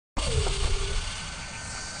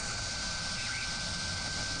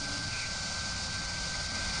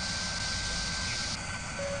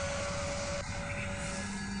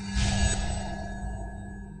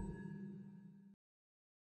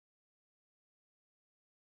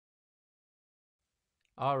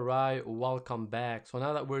All right, welcome back. So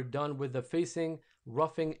now that we're done with the facing,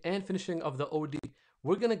 roughing, and finishing of the OD,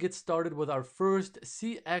 we're gonna get started with our first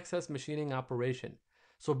C-axis machining operation.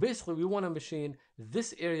 So basically we wanna machine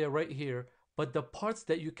this area right here, but the parts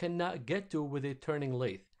that you cannot get to with a turning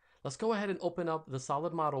lathe. Let's go ahead and open up the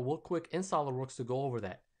solid model real quick in SolidWorks to go over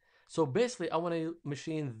that. So basically I wanna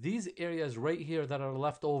machine these areas right here that are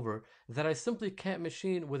left over that I simply can't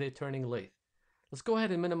machine with a turning lathe. Let's go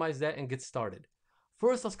ahead and minimize that and get started.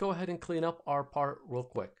 First, let's go ahead and clean up our part real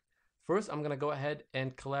quick. First, I'm going to go ahead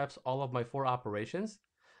and collapse all of my 4 operations.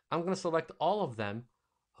 I'm going to select all of them,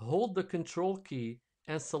 hold the control key,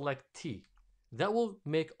 and select T. That will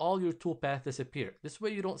make all your toolpath disappear. This way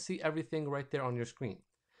you don't see everything right there on your screen.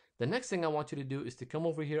 The next thing I want you to do is to come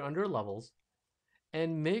over here under levels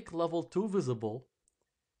and make level 2 visible.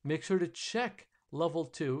 Make sure to check level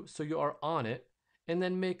 2 so you are on it, and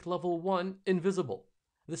then make level 1 invisible.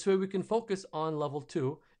 This way we can focus on level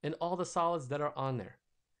 2 and all the solids that are on there.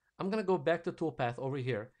 I'm going to go back to toolpath over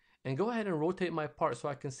here and go ahead and rotate my part so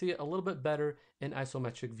I can see it a little bit better in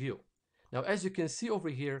isometric view. Now as you can see over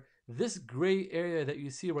here, this gray area that you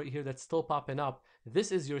see right here that's still popping up,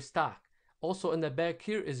 this is your stock. Also in the back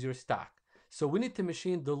here is your stock. So we need to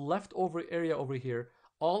machine the leftover area over here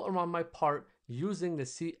all around my part using the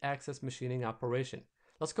C-axis machining operation.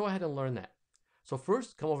 Let's go ahead and learn that. So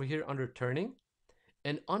first, come over here under turning,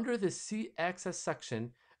 and under the C-axis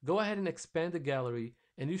section, go ahead and expand the gallery,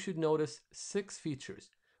 and you should notice 6 features.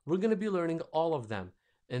 We're going to be learning all of them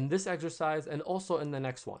in this exercise and also in the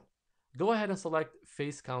next one. Go ahead and select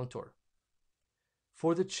face contour.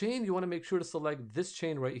 For the chain, you want to make sure to select this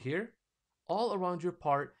chain right here, all around your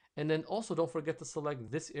part, and then also don't forget to select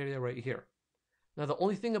this area right here. Now the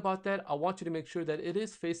only thing about that, I want you to make sure that it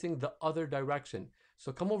is facing the other direction.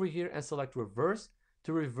 So come over here and select reverse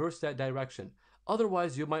to reverse that direction.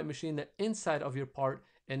 Otherwise, you might machine the inside of your part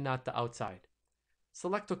and not the outside.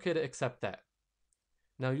 Select OK to accept that.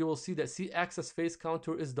 Now you will see that C-axis face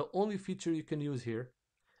contour is the only feature you can use here.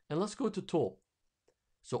 And let's go to tool.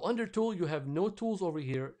 So under tool, you have no tools over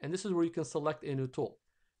here, and this is where you can select a new tool.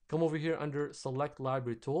 Come over here under select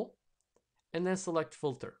library tool, and then select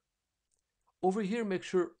filter. Over here, make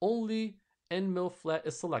sure only end mill flat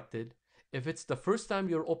is selected. If it's the first time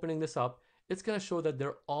you're opening this up, it's going to show that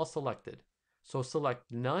they're all selected. So select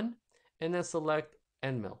none and then select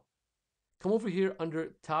end mill. Come over here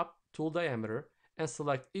under top tool diameter and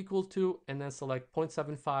select equal to, and then select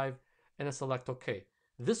 0.75 and then select OK.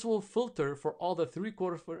 This will filter for all the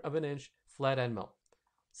 3/4 of an inch flat end mill.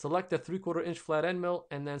 Select the 3/4 inch flat end mill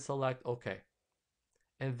and then select OK.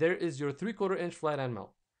 And there is your 3/4 inch flat end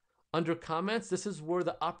mill. Under comments, this is where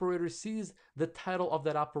the operator sees the title of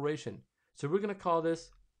that operation. So we're going to call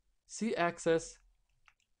this C-axis,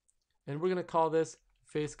 and we're going to call this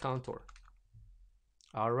face contour.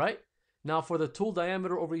 All right. Now for the tool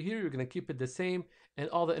diameter over here, you're going to keep it the same and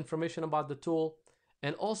all the information about the tool.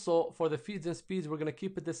 And also for the feeds and speeds, we're going to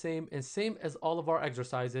keep it the same and same as all of our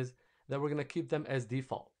exercises, that we're going to keep them as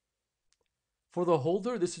default. For the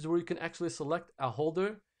holder, this is where you can actually select a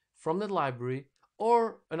holder from the library,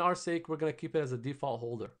 or in our sake, we're going to keep it as a default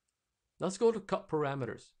holder. Let's go to cut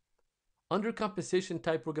parameters. Under compensation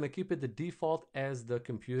type, we're going to keep it the default as the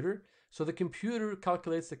computer. So the computer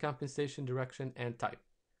calculates the compensation direction and type.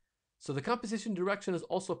 So the compensation direction is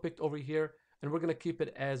also picked over here, and we're going to keep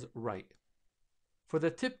it as right. For the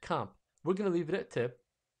tip comp, we're going to leave it at tip.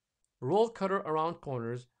 Roll cutter around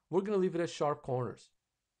corners, we're going to leave it as sharp corners.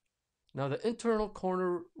 Now the internal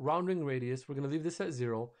corner rounding radius, we're going to leave this at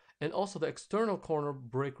 0. And also the external corner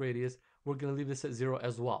break radius, we're going to leave this at 0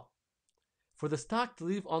 as well. For the stock to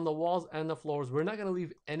leave on the walls and the floors, we're not going to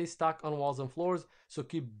leave any stock on walls and floors, so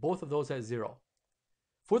keep both of those at 0.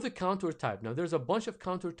 For the contour type, now there's a bunch of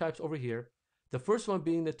contour types over here. The first one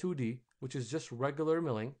being the 2D, which is just regular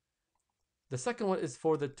milling. The second one is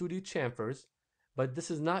for the 2D chamfers, but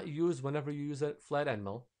this is not used whenever you use a flat end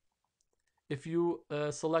mill. If you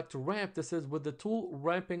select ramp, this is with the tool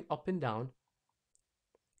ramping up and down.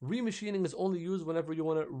 Remachining is only used whenever you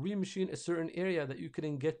want to remachine a certain area that you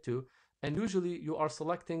couldn't get to, and usually you are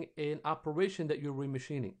selecting an operation that you're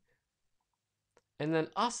remachining. And then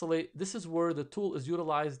oscillate, this is where the tool is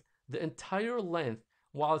utilized the entire length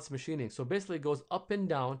while it's machining. So basically it goes up and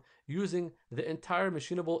down using the entire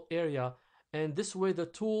machinable area, and this way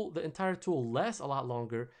the entire tool lasts a lot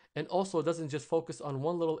longer and also doesn't just focus on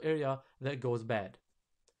one little area that goes bad.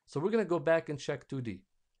 So we're going to go back and check 2D.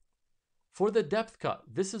 For the depth cut,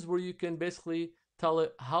 this is where you can basically tell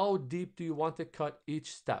it how deep do you want to cut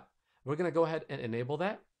each step. We're going to go ahead and enable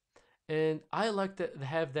that. And I like to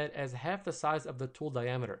have that as half the size of the tool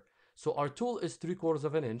diameter. So our tool is 3/4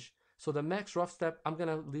 of an inch. So the max rough step, I'm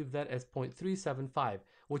gonna leave that as 0.375,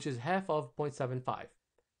 which is half of 0.75.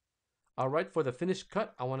 All right, for the finished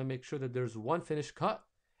cut, I wanna make sure that there's one finished cut,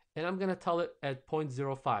 and I'm gonna tell it at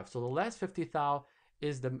 0.05. So the last 50 thou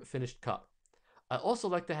is the finished cut. I also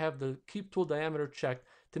like to have the keep tool diameter checked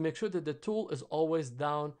to make sure that the tool is always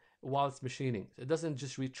down while it's machining. It doesn't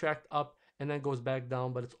just retract up and then goes back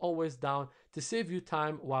down, but it's always down to save you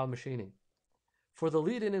time while machining. For the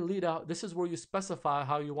lead in and lead out, this is where you specify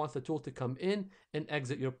how you want the tool to come in and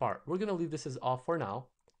exit your part. We're gonna leave this as off for now.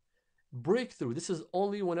 Breakthrough, this is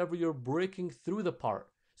only whenever you're breaking through the part.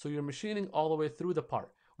 So you're machining all the way through the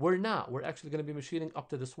part. We're not, we're actually gonna be machining up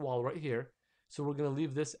to this wall right here. So we're gonna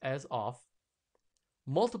leave this as off.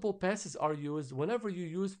 Multiple passes are used whenever you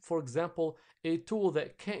use, for example, a tool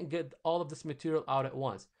that can't get all of this material out at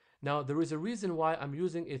once. Now, there is a reason why I'm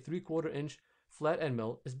using a 3/4 inch flat end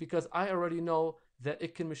mill is because I already know that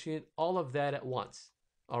it can machine all of that at once.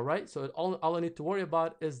 All right, so all I need to worry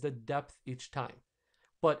about is the depth each time.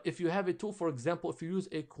 But if you have a tool, for example, if you use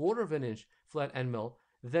a 1/4 inch flat end mill,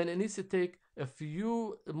 then it needs to take a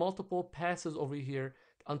few multiple passes over here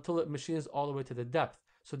until it machines all the way to the depth.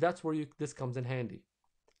 So that's where this comes in handy.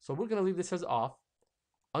 So we're going to leave this as off.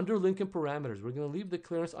 Under link and parameters, we're going to leave the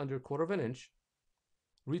clearance under 1/4 inch,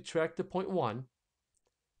 retract to 0.1,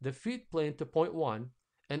 the feed plane to 0.1,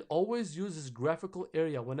 and always use this graphical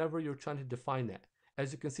area whenever you're trying to define that.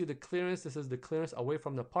 As you can see, the clearance, this is the clearance away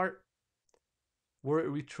from the part. Where it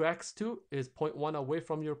retracts to is 0.1 away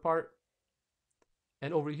from your part.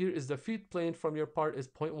 And over here is the feed plane from your part is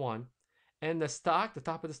 0.1. And the stock, the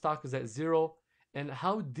top of the stock is at 0. And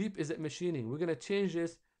how deep is it machining? We're going to change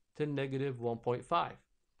this to -1.5.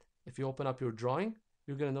 If you open up your drawing,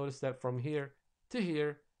 you're going to notice that from here to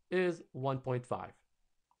here is 1.5.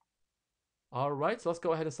 All right, so let's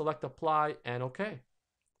go ahead and select apply and OK.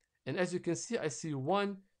 And as you can see, I see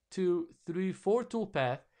 1, 2, 3, 4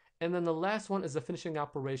 toolpath, and then the last one is the finishing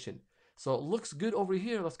operation. So it looks good over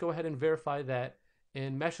here. Let's go ahead and verify that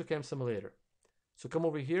in Mastercam Simulator. So come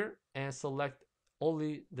over here and select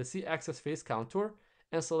only the Z-axis face contour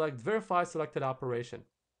and select verify selected operation.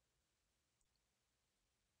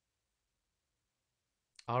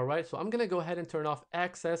 All right, so I'm gonna go ahead and turn off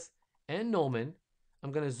access and Nomen.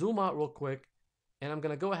 I'm gonna zoom out real quick and I'm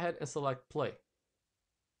gonna go ahead and select play.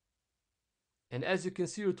 And as you can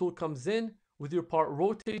see, your tool comes in with your part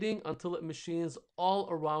rotating until it machines all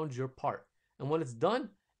around your part. And when it's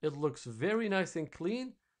done, it looks very nice and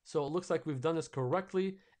clean. So it looks like we've done this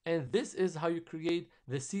correctly. And this is how you create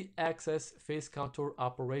the Z-axis face contour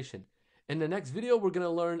operation. In the next video, we're going to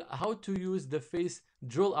learn how to use the face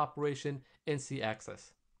drill operation in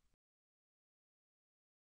Z-axis.